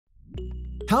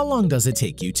How long does it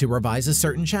take you to revise a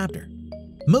certain chapter?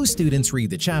 Most students read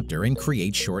the chapter and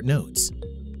create short notes.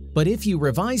 But if you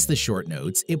revise the short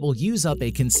notes, it will use up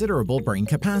a considerable brain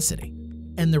capacity.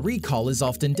 And the recall is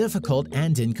often difficult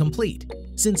and incomplete,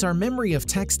 since our memory of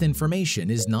text information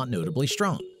is not notably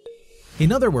strong.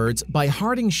 In other words, by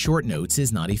hearting short notes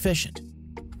is not efficient.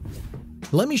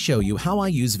 Let me show you how I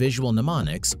use visual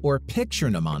mnemonics or picture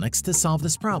mnemonics to solve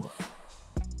this problem.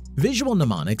 Visual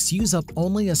mnemonics use up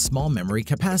only a small memory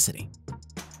capacity.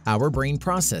 Our brain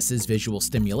processes visual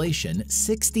stimulation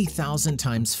 60,000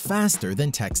 times faster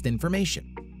than text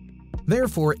information.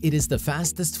 Therefore, it is the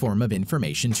fastest form of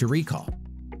information to recall.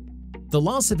 The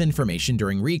loss of information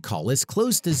during recall is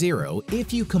close to zero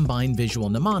if you combine visual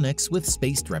mnemonics with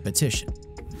spaced repetition.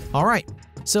 Alright,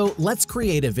 so let's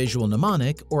create a visual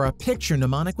mnemonic or a picture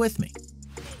mnemonic with me.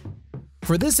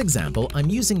 For this example, I'm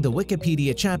using the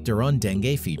Wikipedia chapter on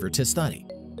dengue fever to study.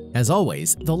 As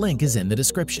always, the link is in the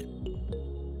description.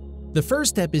 The first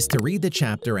step is to read the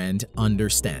chapter and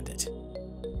understand it.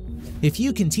 If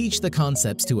you can teach the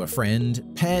concepts to a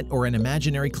friend, pet, or an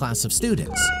imaginary class of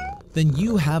students, then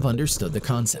you have understood the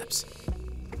concepts.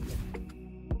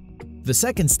 The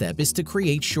second step is to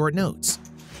create short notes.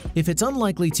 If it's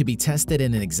unlikely to be tested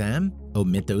in an exam,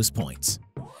 omit those points.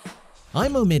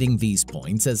 I'm omitting these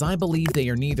points as I believe they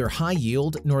are neither high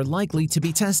yield nor likely to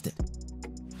be tested.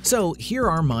 So here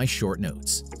are my short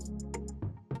notes.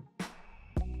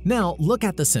 Now look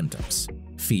at the symptoms.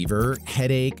 Fever,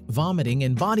 headache, vomiting,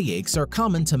 and body aches are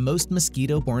common to most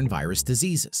mosquito-borne virus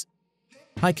diseases.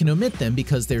 I can omit them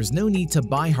because there's no need to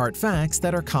by-heart facts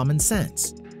that are common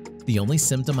sense. The only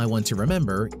symptom I want to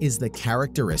remember is the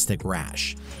characteristic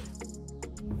rash.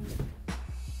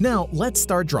 Now let's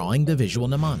start drawing the visual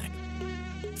mnemonic.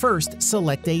 First,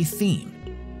 select a theme.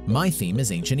 My theme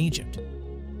is Ancient Egypt.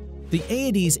 The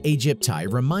Aedes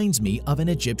aegypti reminds me of an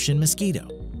Egyptian mosquito.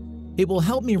 It will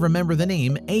help me remember the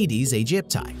name Aedes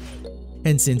aegypti.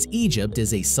 And since Egypt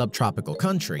is a subtropical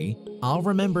country, I'll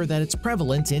remember that it's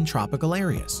prevalent in tropical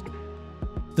areas.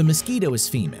 The mosquito is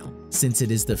female, since it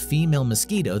is the female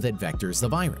mosquito that vectors the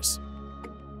virus.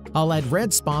 I'll add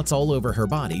red spots all over her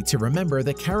body to remember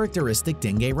the characteristic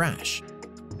dengue rash.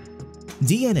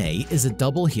 DNA is a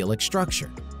double helix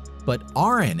structure, but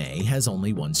RNA has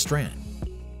only one strand.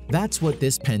 That's what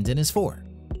this pendant is for.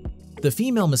 The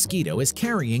female mosquito is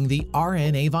carrying the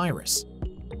RNA virus.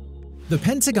 The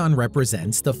pentagon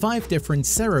represents the 5 different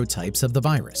serotypes of the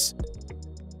virus.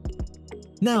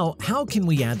 Now, how can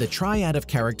we add the triad of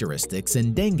characteristics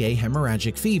in dengue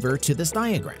hemorrhagic fever to this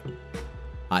diagram?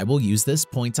 I will use this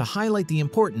point to highlight the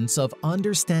importance of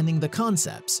understanding the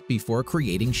concepts before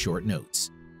creating short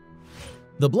notes.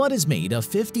 The blood is made of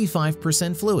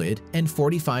 55% fluid and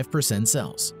 45%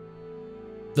 cells.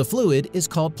 The fluid is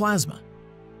called plasma.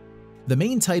 The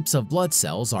main types of blood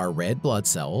cells are red blood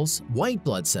cells, white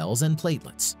blood cells, and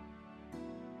platelets.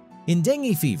 In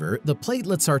dengue fever, the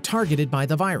platelets are targeted by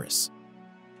the virus.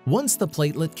 Once the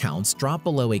platelet counts drop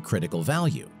below a critical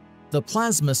value, the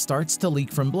plasma starts to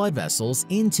leak from blood vessels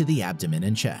into the abdomen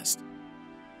and chest.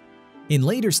 In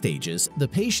later stages, the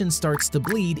patient starts to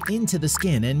bleed into the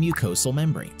skin and mucosal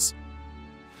membranes.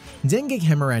 Dengue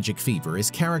hemorrhagic fever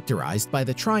is characterized by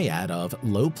the triad of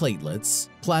low platelets,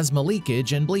 plasma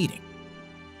leakage, and bleeding.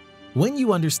 When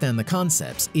you understand the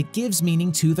concepts, it gives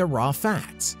meaning to the raw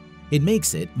facts. It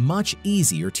makes it much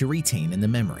easier to retain in the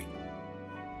memory.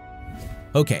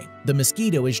 Okay, the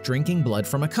mosquito is drinking blood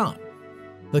from a cup.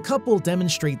 The cup will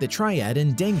demonstrate the triad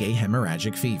in dengue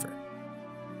hemorrhagic fever.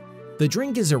 The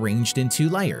drink is arranged in 2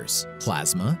 layers,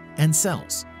 plasma and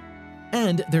cells.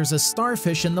 And there's a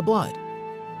starfish in the blood.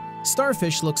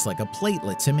 Starfish looks like a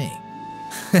platelet to me.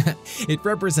 It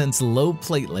represents low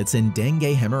platelets in dengue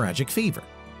hemorrhagic fever.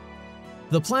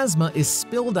 The plasma is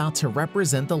spilled out to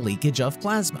represent the leakage of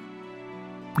plasma.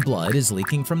 Blood is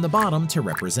leaking from the bottom to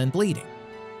represent bleeding.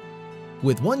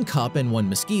 With 1 cup and 1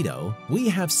 mosquito, we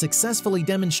have successfully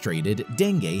demonstrated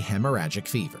dengue hemorrhagic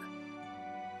fever.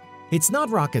 It's not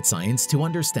rocket science to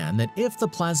understand that if the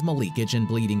plasma leakage and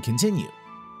bleeding continue,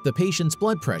 the patient's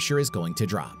blood pressure is going to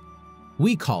drop.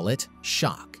 We call it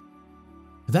shock.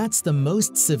 That's the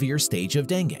most severe stage of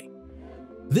dengue.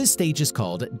 This stage is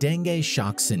called dengue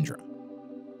shock syndrome.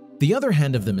 The other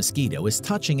hand of the mosquito is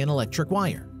touching an electric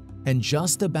wire and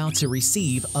just about to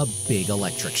receive a big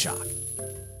electric shock.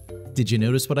 Did you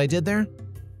notice what I did there?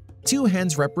 2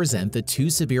 hands represent the 2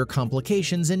 severe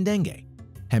complications in dengue: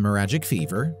 hemorrhagic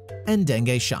fever and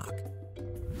dengue shock.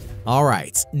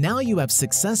 Alright, now you have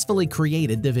successfully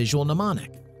created the visual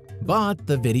mnemonic. But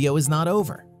the video is not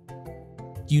over.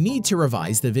 You need to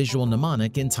revise the visual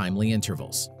mnemonic in timely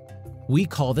intervals. We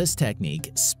call this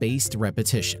technique spaced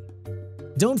repetition.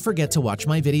 Don't forget to watch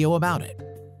my video about it.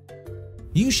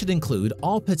 You should include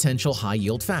all potential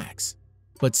high-yield facts,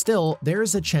 but still, there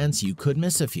is a chance you could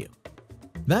miss a few.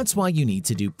 That's why you need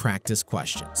to do practice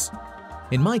questions.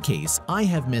 In my case, I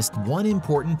have missed one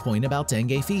important point about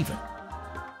dengue fever.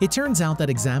 It turns out that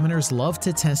examiners love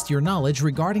to test your knowledge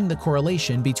regarding the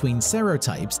correlation between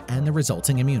serotypes and the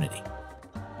resulting immunity.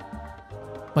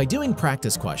 By doing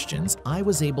practice questions, I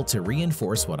was able to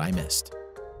reinforce what I missed.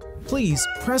 Please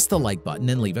press the like button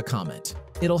and leave a comment.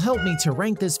 It'll help me to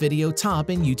rank this video top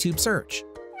in YouTube search.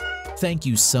 Thank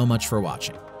you so much for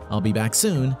watching. I'll be back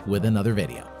soon with another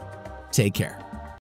video. Take care.